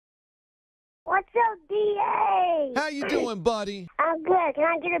What's up, D.A? How you doing, buddy? I'm good. Can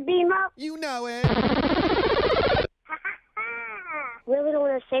I get a beam up? You know it. Really don't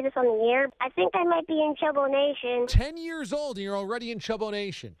want to say this on the air. I think I might be in Trouble Nation. 10 years old and you're already in Chubbo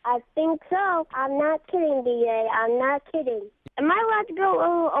Nation. I think so. I'm not kidding, D.A. I'm not kidding. Am I allowed to go a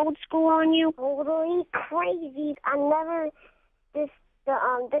little old school on you? Totally crazy. I'm never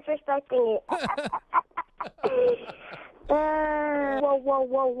disrespecting it.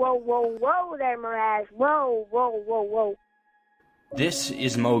 Whoa there, Mraz. Whoa. This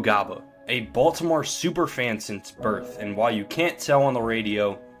is Gaba, a Baltimore superfan since birth, and while you can't tell on the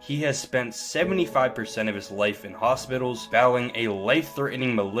radio, he has spent 75% of his life in hospitals battling a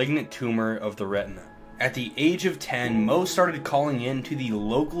life-threatening malignant tumor of the retina. At the age of 10, Mo started calling in to the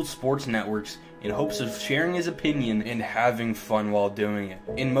local sports networks in hopes of sharing his opinion and having fun while doing it.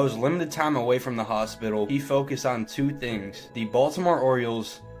 In Mo's limited time away from the hospital, he focused on two things: the Baltimore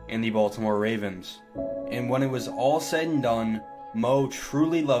Orioles and the Baltimore Ravens. And when it was all said and done, Mo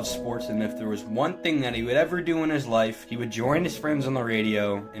truly loves sports, and if there was one thing that he would ever do in his life, he would join his friends on the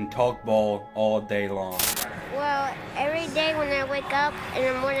radio and talk ball all day long. Well, every day when I wake up in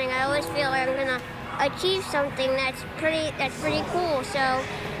the morning, I always feel like I'm gonna achieve something that's pretty cool. So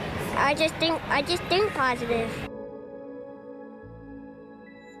I just think positive.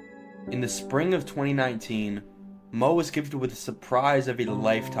 In the spring of 2019, Mo was gifted with a surprise of a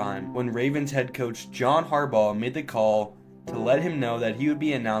lifetime when Ravens head coach John Harbaugh made the call to let him know that he would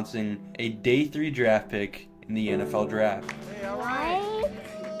be announcing a day 3 draft pick in the NFL draft. Hey, all right.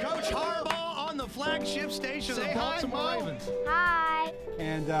 Coach Harbaugh on the flagship station of the Baltimore Ravens. Hi.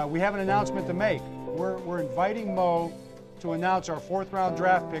 And we have an announcement to make. We're inviting Mo to announce our 4th-round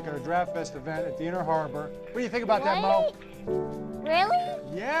draft pick at our Draft Fest event at the Inner Harbor. What do you think about that, Mo? Really?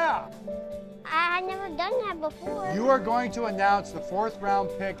 Yeah. I had never done that before. You are going to announce the 4th-round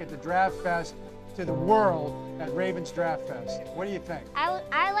pick at the Draft Fest to the world at Ravens Draft Fest. What do you think?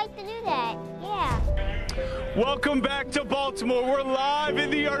 I like to do that. Yeah. Welcome back to Baltimore. We're live in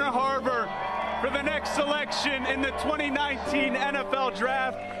the Inner Harbor for the next selection in the 2019 NFL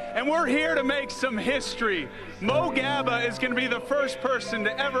Draft, and we're here to make some history. Mo Gaba is going to be the first person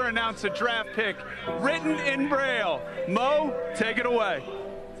to ever announce a draft pick written in Braille. Mo, take it away.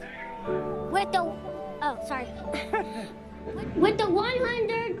 With the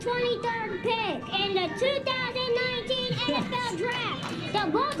 123rd pick in the 2019 NFL Draft, the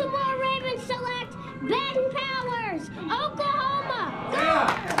Baltimore Ravens select Ben Powers, Oklahoma.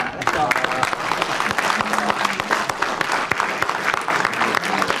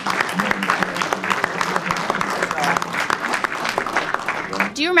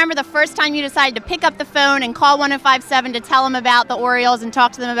 Do you remember the first time you decided to pick up the phone and call 1057 to tell them about the Orioles and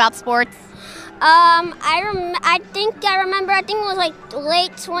talk to them about sports? I think it was like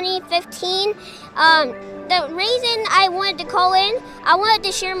late 2015. The reason I wanted to call in, I wanted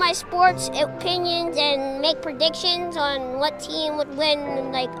to share my sports opinions and make predictions on what team would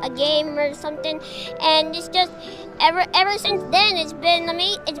win, like a game or something. And it's just ever since then it's been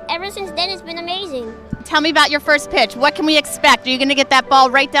amazing. Tell me about your first pitch. What can we expect? Are you going to get that ball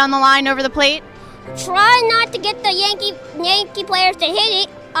right down the line over the plate? Try not to get the Yankee players to hit it.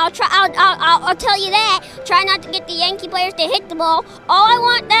 I'll tell you that. Try not to get the Yankee players to hit the ball. All I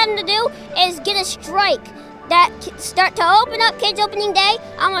want them to do is get a strike. That start to open up kids' opening day.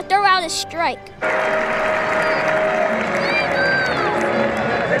 I'm gonna throw out a strike.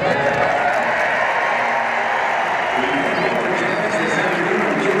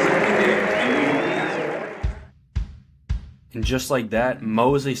 And just like that,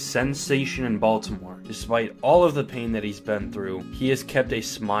 Mo is a sensation in Baltimore. Despite all of the pain that he's been through, he has kept a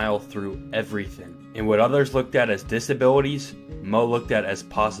smile through everything. And what others looked at as disabilities, Mo looked at as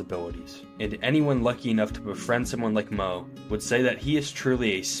possibilities. And anyone lucky enough to befriend someone like Mo would say that he is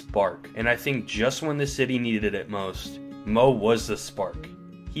truly a spark. And I think just when the city needed it most, Mo was the spark.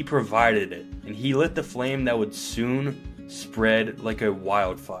 He provided it, and he lit the flame that would soon spread like a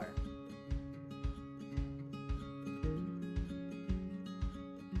wildfire.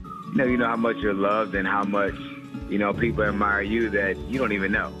 You know how much you're loved and how much, people admire you that you don't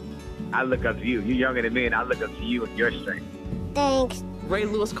even know. I look up to you. You're younger than me, and I look up to you and your strength. Thanks. Ray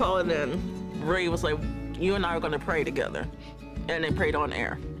Lewis calling in. Ray was like, you and I are going to pray together. And they prayed on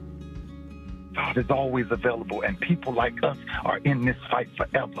air. God is always available, and people like us are in this fight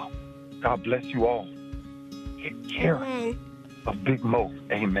forever. God bless you all. Take care of Big Mo.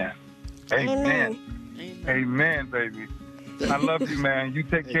 Amen. Amen. Amen, baby. I love you, man. You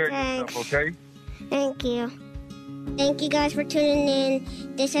take care of yourself, okay? Thank you. Thank you guys for tuning in.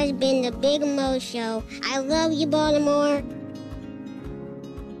 This has been the Big Mo Show. I love you, Baltimore.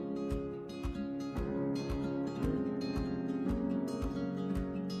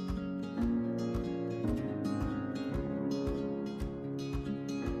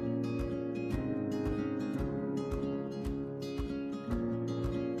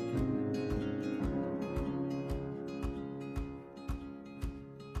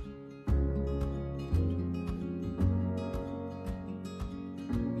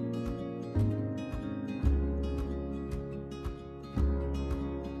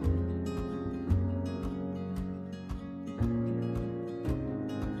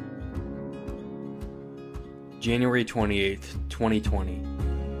 January 28th, 2020,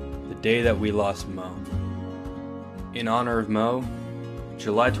 the day that we lost Mo. In honor of Mo,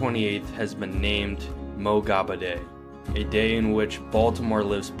 July 28th has been named Mo Gaba Day, a day in which Baltimore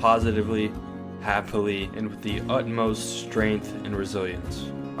lives positively, happily, and with the utmost strength and resilience.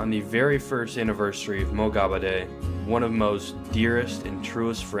 On the very first anniversary of Mo Gaba Day, one of Mo's dearest and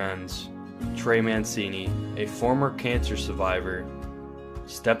truest friends, Trey Mancini, a former cancer survivor,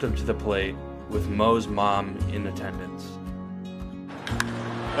 stepped up to the plate with Mo's mom in attendance.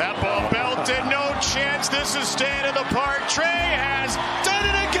 That ball belted, no chance. This is staying in the park. Trey has done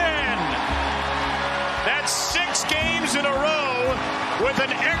it again. That's 6 games in a row with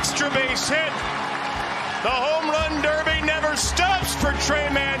an extra base hit. The home run derby never stops for Trey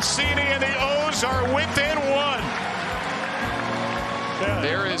Mancini, and the O's are within 1. Yeah.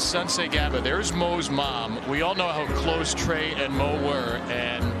 There is Sensei Gaba. There's Mo's mom. We all know how close Trey and Mo were,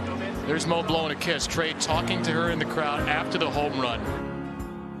 and there's Mo blowing a kiss. Trey talking to her in the crowd after the home run.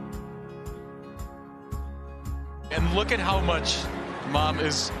 And look at how much Mom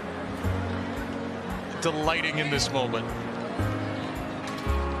is delighting in this moment.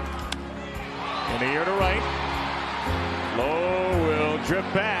 In the air to right. Lowe will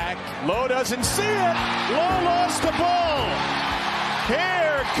drip back. Lowe doesn't see it. Lowe lost the ball.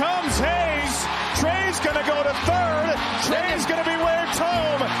 Here comes Hayes. Trey's going to go to third. Trey's going to be waved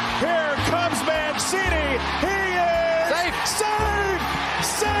home. Here comes Mancini. He is safe. Save!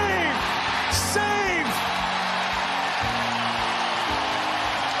 Save! Save!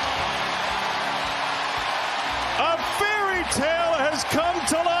 A fairy tale has come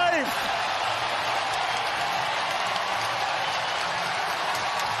to life.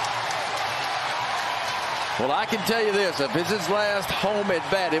 Well, I can tell you this, if it's his last home at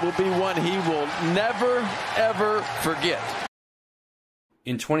bat, it will be one he will never, ever forget.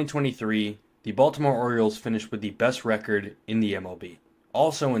 In 2023, the Baltimore Orioles finished with the best record in the MLB.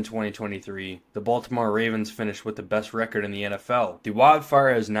 Also in 2023, the Baltimore Ravens finished with the best record in the NFL. The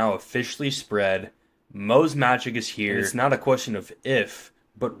wildfire has now officially spread. Mo's magic is here. It's not a question of if,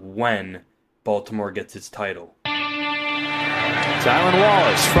 but when Baltimore gets its title. It's Alan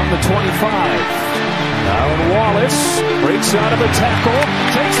Wallace from the 25. Alan Wallace breaks out of a tackle,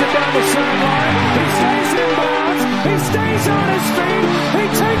 takes it down the sideline. He stays in bounds. He stays on his feet. He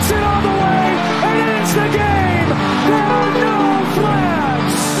takes it all the way and ends the game.